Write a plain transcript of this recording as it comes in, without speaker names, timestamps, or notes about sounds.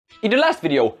In the last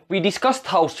video, we discussed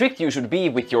how strict you should be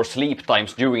with your sleep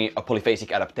times during a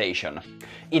polyphasic adaptation.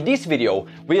 In this video,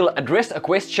 we'll address a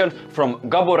question from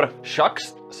Gabor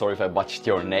Shaks, sorry if I botched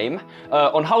your name,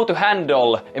 on how to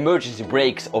handle emergency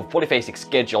breaks of polyphasic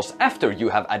schedules after you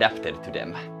have adapted to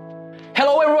them.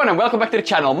 Hello everyone and welcome back to the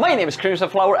channel. My name is Crimson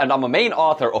Flower and I'm a main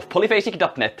author of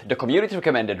Polyphasic.net, the community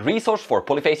recommended resource for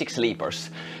polyphasic sleepers.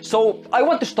 So I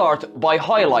want to start by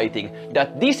highlighting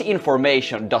that this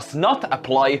information does not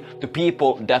apply to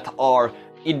people that are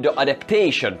in the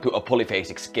adaptation to a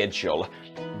polyphasic schedule,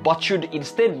 but should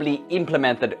instead be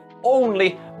implemented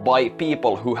only by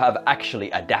people who have actually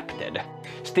adapted.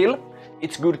 Still,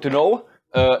 it's good to know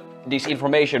this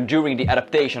information during the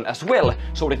adaptation as well,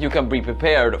 so that you can be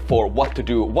prepared for what to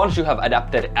do once you have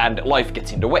adapted and life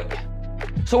gets in the way.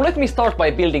 So let me start by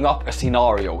building up a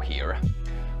scenario here.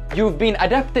 You've been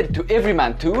adapted to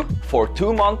Everyman 2 for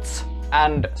 2 months,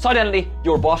 and suddenly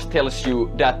your boss tells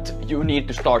you that you need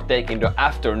to start taking the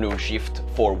afternoon shift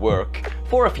for work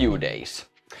for a few days.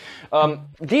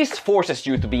 This forces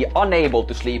you to be unable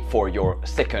to sleep for your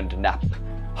second nap.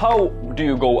 How do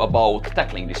you go about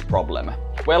tackling this problem?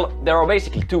 Well, there are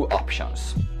basically two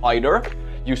options. Either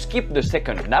you skip the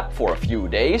second nap for a few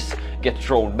days, get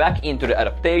thrown back into the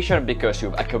adaptation because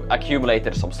you've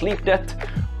accumulated some sleep debt,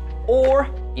 or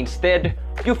instead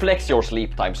you flex your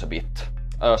sleep times a bit,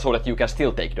 so that you can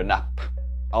still take the nap,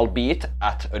 albeit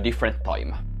at a different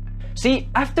time. See,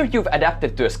 after you've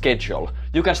adapted to a schedule,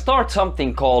 you can start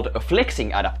something called a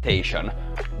flexing adaptation.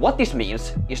 What this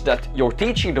means is that you're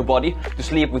teaching the body to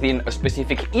sleep within a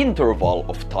specific interval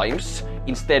of times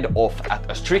instead of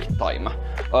at a strict time.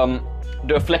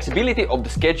 The flexibility of the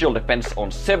schedule depends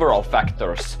on several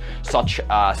factors, such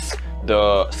as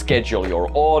the schedule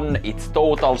you're on, its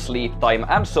total sleep time,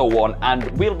 and so on, and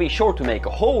we'll be sure to make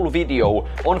a whole video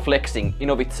on flexing in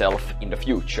of itself in the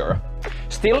future.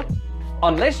 Still,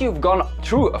 unless you've gone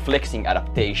through a flexing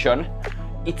adaptation,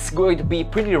 it's going to be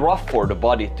pretty rough for the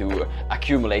body to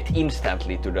accumulate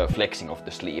instantly to the flexing of the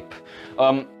sleep.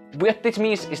 What this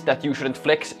means is that you shouldn't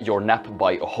flex your nap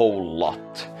by a whole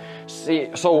lot. See,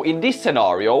 so in this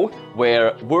scenario,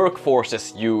 where work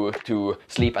forces you to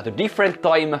sleep at a different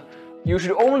time, you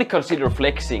should only consider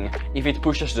flexing if it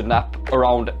pushes the nap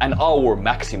around an hour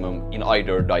maximum in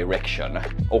either direction,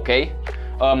 okay?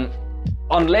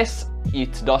 Unless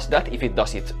it does that, if it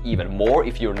does it even more,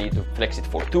 if you need to flex it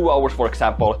for 2 hours, for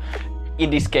example, in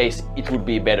this case, it would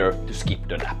be better to skip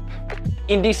the nap.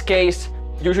 In this case,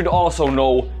 you should also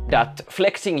know that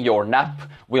flexing your nap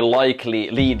will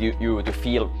likely lead you to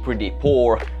feel pretty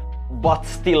poor, but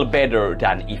still better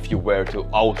than if you were to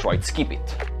outright skip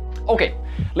it. Okay,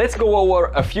 let's go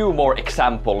over a few more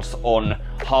examples on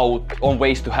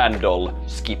ways to handle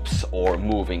skips or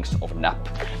movings of nap.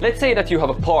 Let's say that you have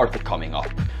a party coming up,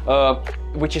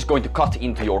 which is going to cut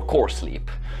into your core sleep.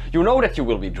 You know that you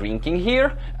will be drinking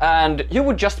here, and you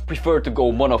would just prefer to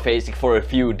go monophasic for a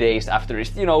few days after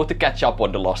this, you know, to catch up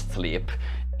on the lost sleep.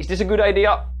 Is this a good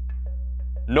idea?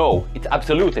 No, it's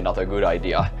absolutely not a good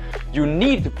idea. You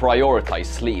need to prioritize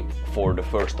sleep for the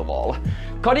first of all.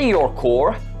 Cutting your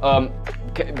core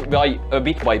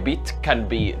bit by bit can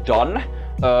be done.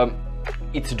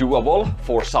 It's doable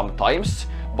for some times,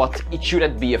 but it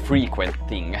shouldn't be a frequent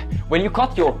thing. When you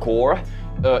cut your core,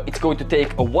 it's going to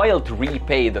take a while to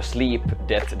repay the sleep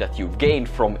debt that you've gained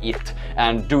from it,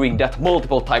 and doing that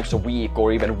multiple times a week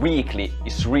or even weekly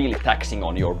is really taxing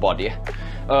on your body.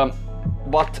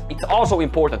 But it's also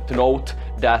important to note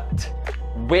that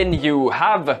when you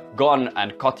have gone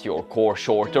and cut your core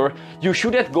shorter, you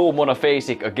shouldn't go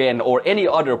monophasic again or any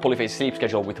other polyphasic sleep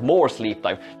schedule with more sleep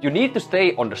time. You need to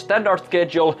stay on the standard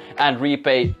schedule and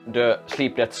repay the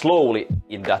sleep debt slowly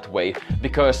in that way,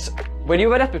 because when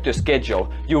you've adapted to a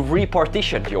schedule, you've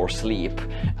repartitioned your sleep,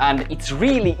 and it's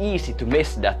really easy to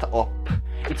mess that up.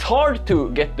 It's hard to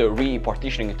get the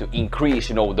repartitioning to increase,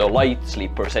 you know, the light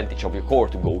sleep percentage of your core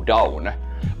to go down,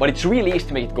 but it's really easy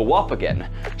to make it go up again.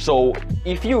 So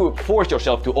if you force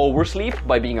yourself to oversleep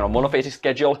by being on a monophasic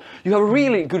schedule, you have a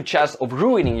really good chance of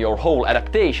ruining your whole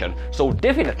adaptation, so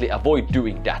definitely avoid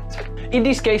doing that. In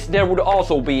this case, there would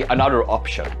also be another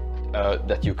option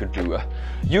that you could do.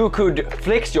 You could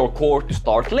flex your core to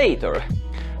start later,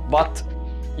 but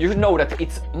you should know that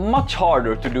it's much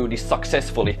harder to do this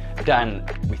successfully than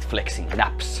with flexing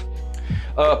naps.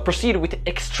 Proceed with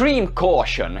extreme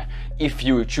caution if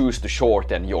you choose to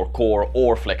shorten your core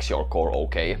or flex your core,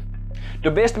 okay? The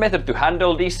best method to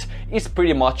handle this is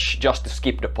pretty much just to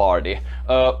skip the party.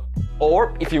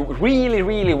 Or if you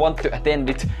really want to attend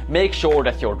it, make sure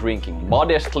that you're drinking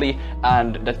modestly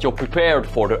and that you're prepared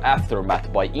for the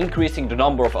aftermath by increasing the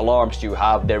number of alarms you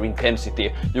have, their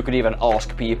intensity. You could even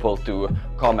ask people to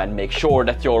come and make sure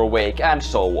that you're awake and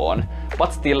so on.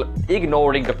 But still,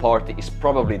 ignoring the party is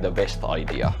probably the best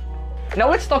idea. Now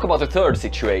let's talk about the third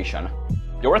situation.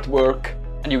 You're at work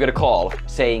and you get a call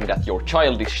saying that your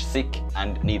child is sick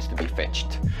and needs to be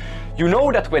fetched. You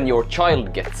know that when your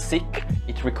child gets sick,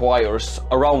 it requires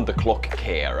around-the-clock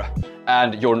care,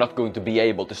 and you're not going to be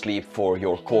able to sleep for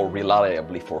your core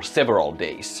reliably for several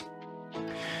days.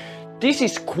 This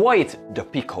is quite the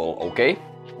pickle, okay?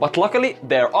 But luckily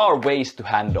there are ways to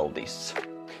handle this.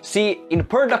 See, in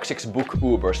Perduxic's book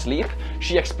Uber Sleep,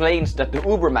 she explains that the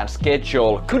Uberman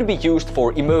schedule could be used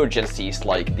for emergencies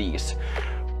like these.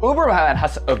 Uberman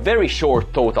has a very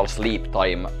short total sleep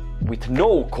time with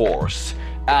no cores,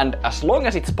 and as long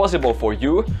as it's possible for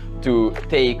you to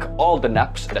take all the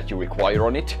naps that you require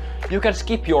on it, you can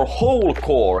skip your whole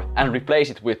core and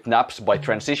replace it with naps by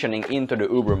transitioning into the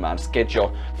Uberman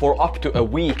schedule for up to a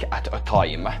week at a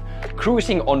time,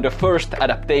 cruising on the first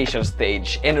adaptation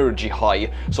stage energy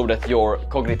high so that your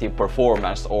cognitive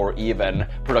performance or even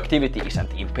productivity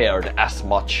isn't impaired as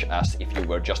much as if you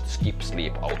were just to skip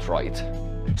sleep outright.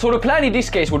 So the plan in this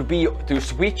case would be to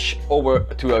switch over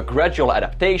to a gradual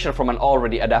adaptation from an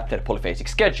already adapted polyphasic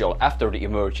schedule. After the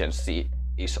emergency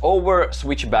is over,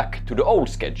 switch back to the old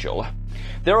schedule.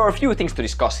 There are a few things to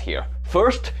discuss here.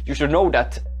 First, you should know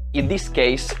that in this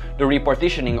case, the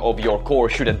repartitioning of your core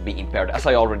shouldn't be impaired, as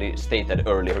I already stated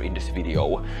earlier in this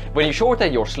video. When you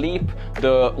shorten your sleep,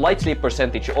 the light sleep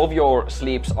percentage of your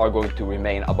sleeps are going to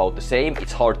remain about the same.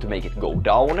 It's hard to make it go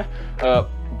down.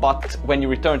 But when you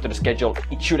return to the schedule,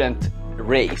 it shouldn't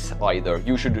raise either.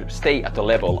 You should stay at a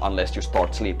level unless you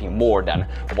start sleeping more than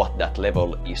what that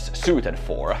level is suited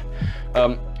for.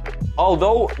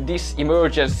 Although this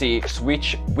emergency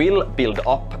switch will build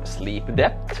up sleep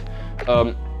depth,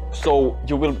 so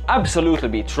you will absolutely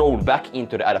be thrown back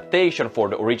into the adaptation for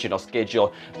the original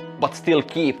schedule, but still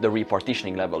keep the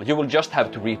repartitioning level. You will just have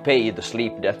to repay the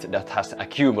sleep debt that has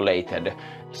accumulated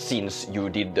since you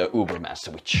did the Uberman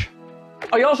switch.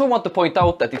 I also want to point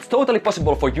out that it's totally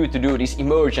possible for you to do this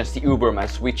emergency Uberman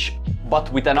switch, but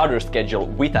with another schedule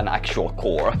with an actual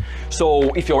core.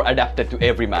 So if you're adapted to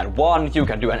Everyman 1, you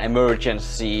can do an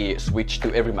emergency switch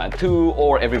to Everyman 2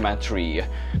 or Everyman 3.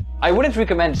 I wouldn't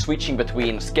recommend switching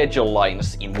between schedule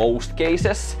lines in most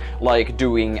cases, like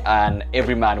doing an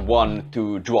Everyman 1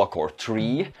 to dual core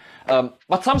 3.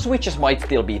 But some switches might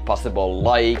still be possible,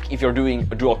 like if you're doing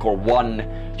a dual core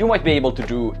 1, you might be able to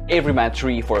do Everyman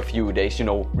 3 for a few days, you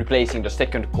know, replacing the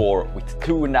second core with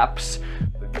 2 naps.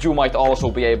 You might also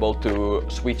be able to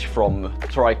switch from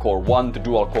tri-core 1 to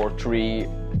dual core 3,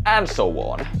 and so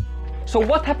on. So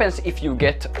what happens if you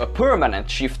get a permanent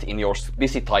shift in your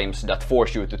busy times that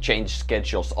force you to change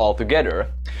schedules altogether?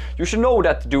 You should know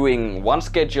that doing one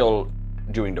schedule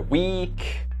during the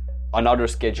week, another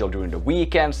schedule during the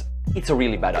weekends, it's a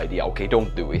really bad idea, okay?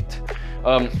 Don't do it.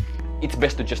 It's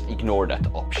best to just ignore that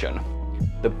option.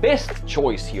 The best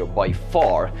choice here by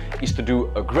far is to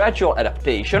do a gradual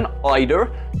adaptation,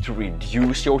 either to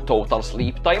reduce your total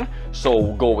sleep time,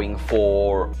 so going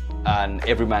for an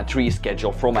Everyman 3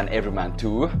 schedule from an Everyman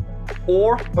 2,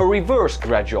 or a reverse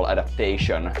gradual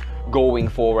adaptation, going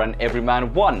for an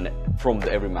Everyman 1 from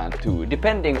the Everyman 2,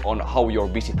 depending on how your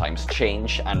busy times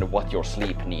change and what your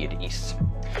sleep need is.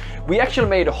 We actually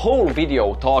made a whole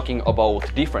video talking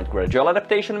about different gradual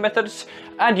adaptation methods,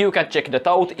 and you can check that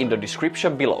out in the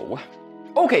description below.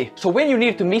 Okay, so when you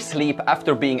need to miss sleep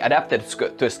after being adapted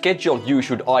to a schedule, you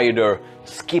should either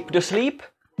skip the sleep,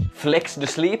 flex the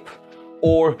sleep,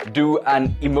 or do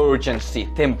an emergency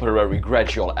temporary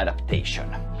gradual adaptation.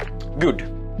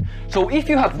 Good. So if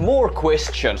you have more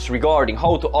questions regarding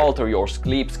how to alter your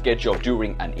sleep schedule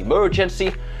during an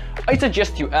emergency, I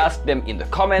suggest you ask them in the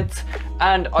comments,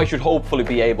 and I should hopefully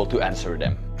be able to answer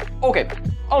them. Okay,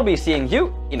 I'll be seeing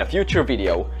you in a future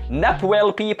video. Nap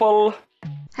well, people!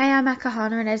 Hey, I'm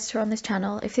Akahana, an editor on this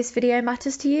channel. If this video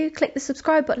matters to you, click the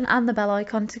subscribe button and the bell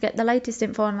icon to get the latest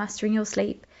info on mastering your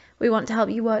sleep. We want to help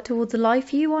you work towards the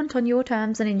life you want on your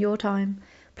terms and in your time.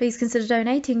 Please consider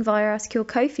donating via our secure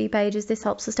Ko-fi page, as this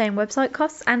helps sustain website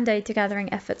costs and data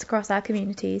gathering efforts across our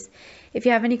communities. If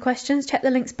you have any questions, check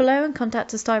the links below and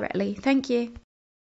contact us directly. Thank you.